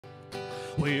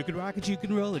Well, you can rock it, you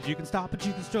can roll it, you can stop it,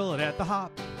 you can stroll it at the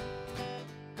hop.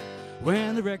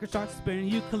 When the record starts spinning,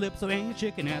 you calypso and you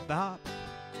chicken at the hop.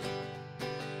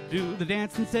 Do the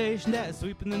dance sensation that is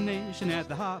sweeping the nation at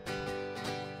the hop.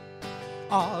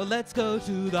 Oh, let's go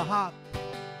to the hop.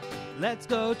 Let's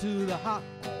go to the hop.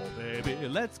 Oh, baby,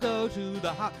 let's go to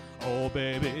the hop. Oh,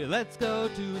 baby, let's go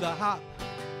to the hop.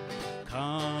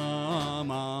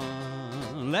 Come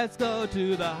on, let's go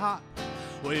to the hop.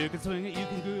 Well, you can swing it, you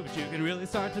can groove it, you can really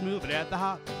start to move it at the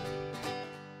hop.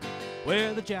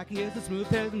 Where the Jackie is the smooth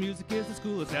pair, the music is the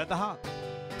cool, it's at the hop.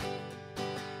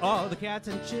 All the cats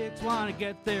and chicks wanna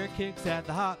get their kicks at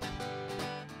the hop.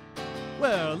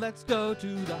 Well, let's go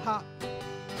to the hop.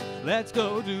 Let's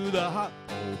go to the hop.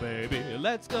 Oh, baby,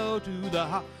 let's go to the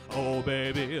hop. Oh,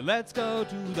 baby, let's go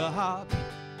to the hop.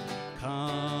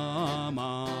 Come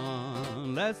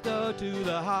on, let's go to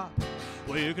the hop.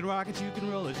 Well, you can rock it, you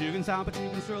can roll it, you can stomp it, you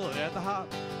can stroll it at the hop.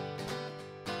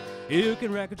 You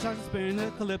can record start to spin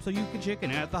the calypso, you can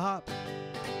chicken at the hop.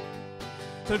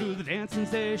 So do the dance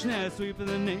sensation as sweeping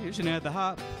the nation at the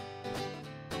hop.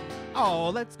 Oh,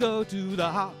 let's go to the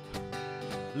hop.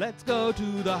 Let's go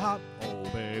to the hop. Oh,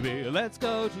 baby, let's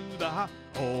go to the hop.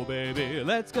 Oh, baby,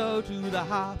 let's go to the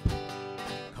hop.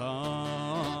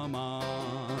 Come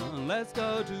on, let's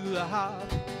go to the hop.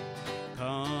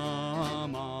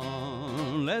 Come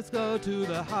on, let's go to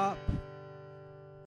the hop.